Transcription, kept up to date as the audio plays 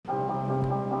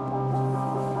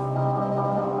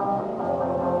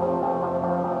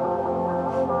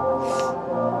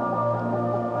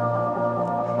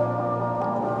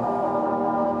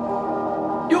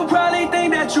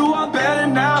that you are better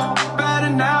now, better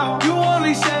now. You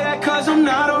only say that cause I'm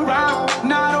not around,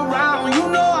 not around.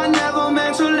 You know I never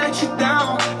meant to let you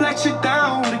down, let you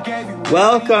down.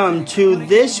 Welcome to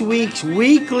this week's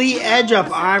weekly Edgeup.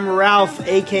 I'm Ralph,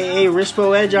 aka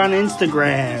Rispo Edge on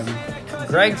Instagram.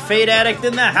 Greg, Fade Addict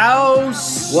in the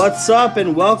house. What's up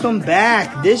and welcome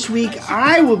back. This week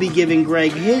I will be giving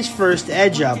Greg his first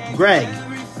Edgeup. Greg,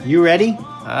 you ready?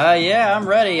 Yeah, I'm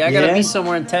ready. I gotta be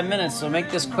somewhere in 10 minutes, so make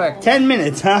this quick. 10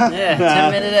 minutes, huh? Yeah,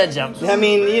 10-minute Edgeup. I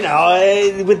mean, you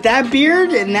know, with that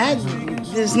beard and that,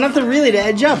 there's nothing really to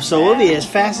edge up, so we'll be as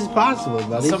fast as possible,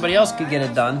 buddy. Somebody else could get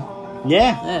it done.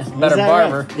 Yeah. Better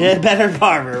barber. Right? Yeah, better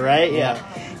barber, right? Yeah.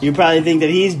 You probably think that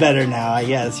he's better now, I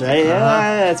guess, right?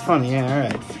 Yeah, that's funny. Yeah, all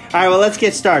right. All right, well, let's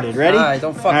get started. Ready? All right,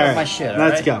 don't fuck up my shit, all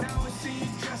Let's go.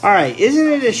 All right, isn't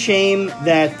it a shame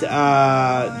that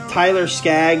Tyler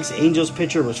Skaggs, Angels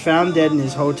pitcher, was found dead in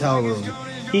his hotel room?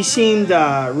 He seemed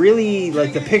really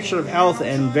like the picture of health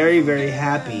and very, very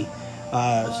happy.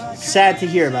 Sad to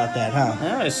hear about that, huh?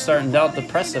 Yeah, it's starting out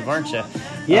depressive, aren't you?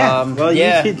 Yeah,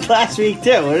 you did last week too,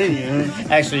 didn't you?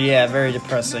 Actually, yeah, very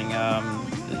depressing.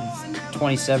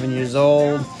 27 years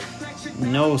old,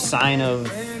 no sign of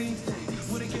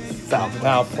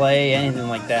foul play, anything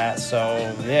like that.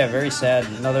 So, yeah, very sad.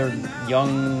 Another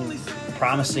young,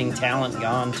 promising talent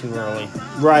gone too early.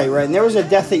 Right. And there was a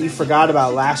death that you forgot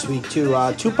about last week, too.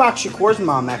 Tupac Shakur's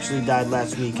mom actually died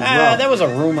last week as well. That was a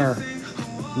rumor.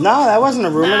 No, that wasn't a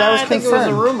rumor. That was confirmed. I think it was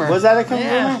a rumor. Was that a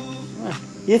rumor?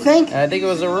 You think? I think it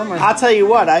was a rumor. I'll tell you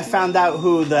what. I found out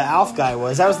who the Alf guy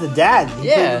was. That was the dad. He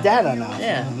played the dad on Alf.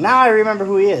 Yeah. Now I remember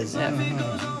who he is. Yeah.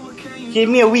 Give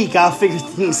me a week. I'll figure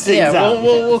things out. Yeah,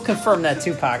 we'll confirm that,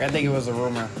 Tupac. I think it was a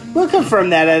rumor. We'll confirm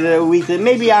that at a weekly.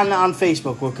 Maybe on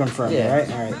Facebook we'll confirm it, right?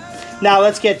 All right. Now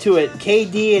let's get to it.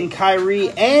 KD and Kyrie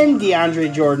and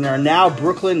DeAndre Jordan are now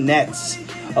Brooklyn Nets.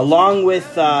 Along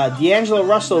with D'Angelo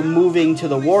Russell moving to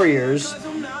the Warriors,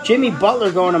 Jimmy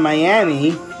Butler going to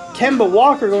Miami, Kemba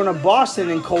Walker going to Boston,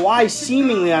 and Kawhi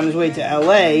seemingly on his way to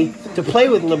LA to play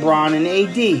with LeBron and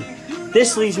AD.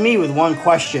 This leaves me with one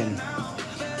question.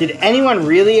 Did anyone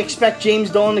really expect James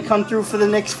Dolan to come through for the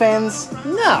Knicks fans?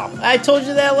 No. I told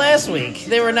you that last week.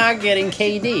 They were not getting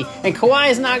KD. And Kawhi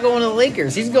is not going to the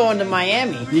Lakers. He's going to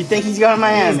Miami. You think he's going to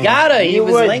Miami? He's got to. He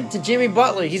was linked to Jimmy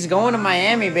Butler. He's going to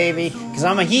Miami, baby, because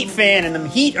I'm a Heat fan, and the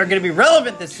Heat are going to be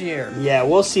relevant this year. Yeah,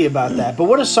 we'll see about that. But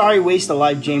what a sorry waste of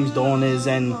life James Dolan is,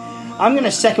 and I'm going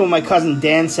to second what my cousin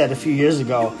Dan said a few years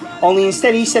ago. Only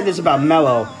instead he said this about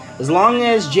Melo. As long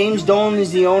as James Dolan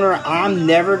is the owner, I'm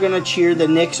never going to cheer the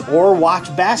Knicks or watch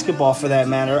basketball for that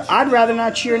matter. I'd rather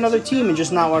not cheer another team and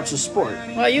just not watch the sport.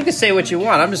 Well, you can say what you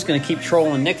want. I'm just going to keep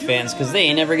trolling Knicks fans because they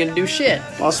ain't never going to do shit.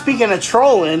 Well, speaking of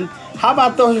trolling, how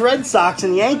about those Red Sox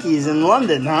and Yankees in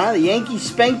London, huh? The Yankees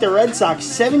spanked the Red Sox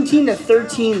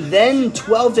 17-13, then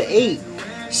 12-8.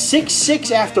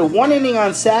 6-6 after one inning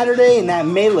on Saturday in that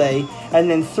melee, and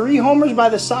then 3 homers by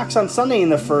the Sox on Sunday in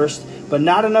the first, but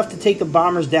not enough to take the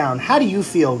Bombers down. How do you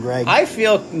feel, Greg? I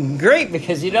feel great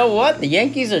because you know what? The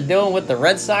Yankees are doing what the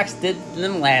Red Sox did to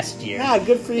them last year. Yeah,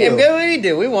 good for you. Yeah, good what we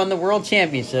do. We won the World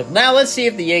Championship. Now let's see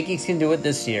if the Yankees can do it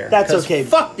this year. That's okay.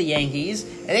 Fuck the Yankees.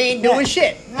 They ain't doing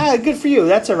shit. Ah, good for you.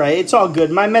 That's all right. It's all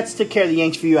good. My Mets took care of the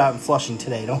Yanks for you out in Flushing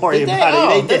today. Don't worry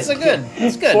about it. They did.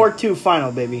 That's good. 4-2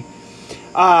 final, baby.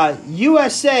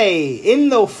 USA in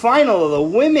the final of the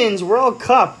Women's World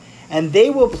Cup, and they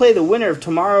will play the winner of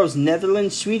tomorrow's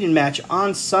Netherlands-Sweden match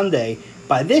on Sunday.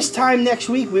 By this time next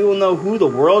week, we will know who the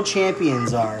world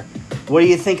champions are. What do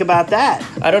you think about that?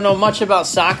 I don't know much about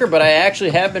soccer, but I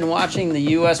actually have been watching the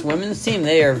U.S. women's team.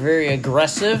 They are very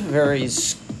aggressive, very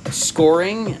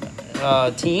scoring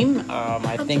team.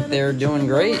 I think they're doing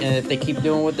great, and if they keep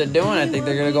doing what they're doing, I think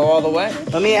they're going to go all the way.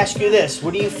 Let me ask you this.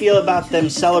 What do you feel about them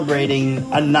celebrating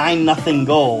a 9-0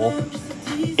 goal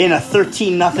in a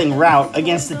 13-0 rout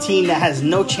against a team that has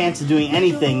no chance of doing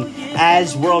anything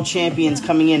as world champions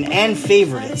coming in and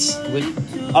favorites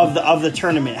of the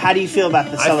tournament? How do you feel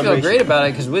about the celebration? I feel great about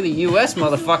it because we're the U.S.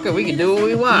 motherfucker. We can do what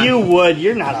we want. You would.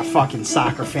 You're not a fucking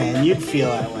soccer fan. You'd feel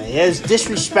that way. It's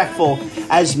disrespectful.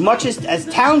 As much as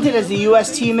talented as the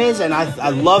U.S. team is, and I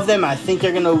love them. I think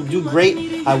they're going to do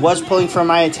great. I was pulling for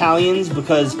my Italians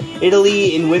because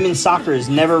Italy in women's soccer is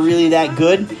never really that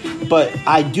good. But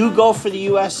I do go for the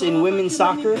U.S. in women's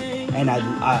soccer, and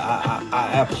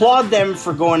I applaud them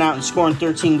for going out and scoring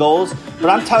 13 goals. But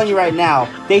I'm telling you right now,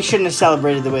 they shouldn't have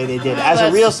celebrated the way they did. As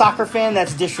a real soccer fan,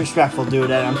 that's disrespectful,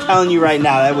 dude. And I'm telling you right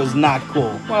now, that was not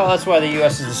cool. Well, that's why the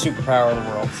U.S. is the superpower of the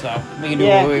world, so we can do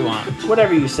what we want.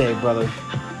 Whatever you say, brother.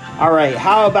 All right,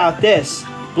 how about this?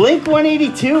 Blink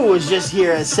 182 was just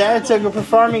here at Saratoga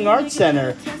Performing Arts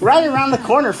Center, right around the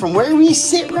corner from where we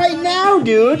sit right now,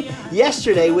 dude.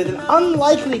 Yesterday with an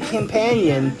unlikely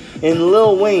companion in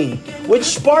Lil Wayne, which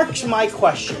sparks my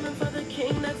question.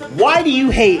 Why do you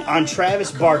hate on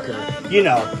Travis Barker? You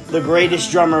know, the greatest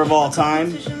drummer of all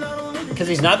time. Because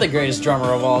he's not the greatest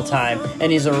drummer of all time,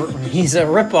 and he's a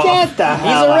ripoff. Get the hell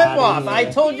He's a outta ripoff. here. I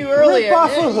told you earlier.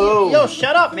 Ripoff of who? Yo,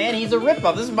 shut up, man. He's a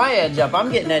ripoff. This is my edge up.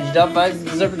 I'm getting edged up. I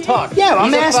deserve to talk. Yeah,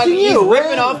 I'm asking you. He's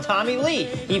ripping off Tommy Lee.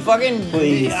 He fucking.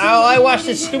 Please. I watched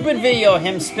this stupid video of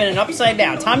him spinning upside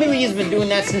down. Tommy Lee has been doing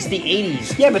that since the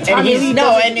 80s. Yeah, but Tommy Lee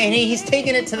doesn't- and he's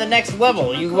taking it to the next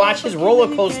level. You watch his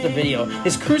roller coaster video,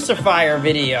 his crucifier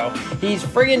video. He's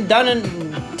friggin' done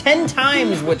it 10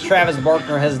 times what Travis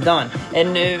Barker has done.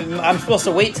 And I'm supposed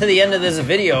to wait to the end of this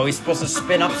video. He's supposed to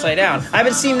spin upside down. I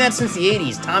haven't seen that since the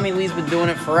 80s. Tommy Lee's been doing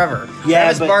it forever. Yeah,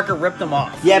 Travis but- Barker ripped him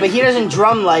off. Yeah, but he doesn't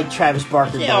drum like Travis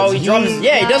Barker does.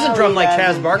 Yeah, he doesn't drum like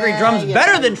Travis Barker. He drums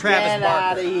better than Travis Barker. Get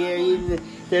out of here.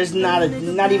 There's not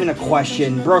even a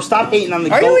question. Bro, stop hating on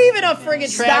the Are GOAT. you even a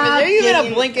friggin' Travis? Are you even a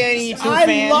hating- Blink 182 I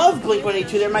fan? love Blink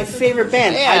 182. They're my favorite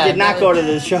band. Yeah, I did not go to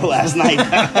the show last night.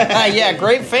 Yeah,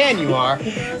 great fan you are.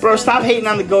 Bro, stop hating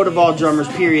on the GOAT of all drummers,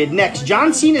 period. Next,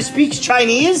 John Cena speaks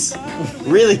Chinese?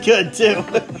 Really good, too.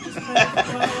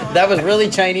 That was really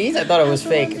Chinese? I thought it was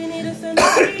fake.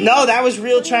 No, that was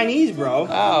real Chinese, bro.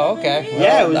 Oh, okay. Well,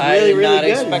 Yeah, it was I really, did really not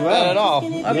good expect as well. that at all.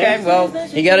 Okay, Yeah. well,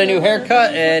 he got a new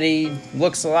haircut, and he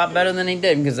looks a lot better than he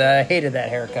did, because I hated that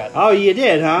haircut. Oh, you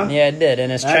did, huh? Yeah, it did,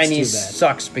 and his That's Chinese too bad.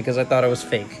 sucks, because I thought it was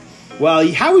fake. Well,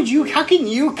 how can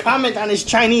you comment on his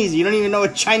Chinese? You don't even know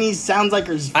what Chinese sounds like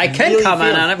or I can really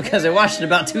comment feels. on it, because I watched it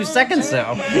about 2 seconds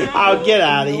ago. Oh, get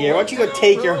out of here. Why don't you go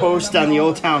take your host down the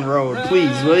Old Town Road,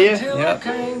 please, will you? Yep.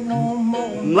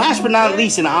 Last but not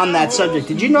least, and on that subject,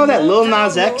 did you know that Lil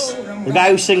Nas X, the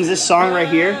guy who sings this song right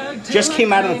here, just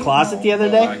came out of the closet the other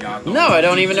day? No, I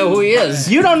don't even know who he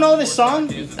is. You don't know this song?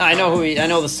 I know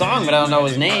the song, but I don't know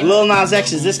his name. Lil Nas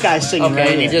X is this guy singing right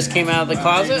Okay, and he here. just came out of the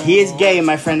closet? He is gay,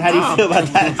 my friend. How do you Oh. feel about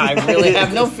that? I really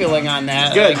have no feeling on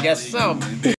that. Good. I guess so.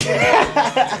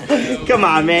 Come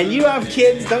on, man. You have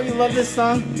kids. Don't you love this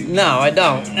song? No, I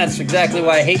don't. That's exactly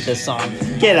why I hate this song.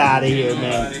 Get out of here,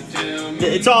 man.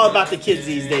 It's all about the kids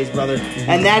these days, brother.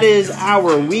 And that is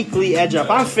our weekly Edge Up.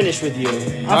 I'm finished with you.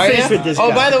 I'm finished with this guy.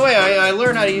 Oh, by the way, I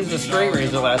learned how to use the straight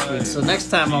razor last week, so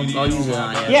next time I'll use it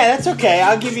on you. Yeah, that's okay.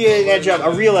 I'll give you an Edge Up, a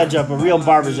real Edge Up, a real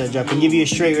barber's Edge Up, and give you a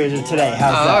straight razor today.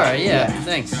 How's that? All right, yeah,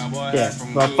 thanks. Yeah.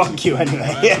 Well, fuck you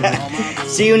anyway.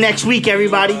 See you next week,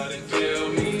 everybody.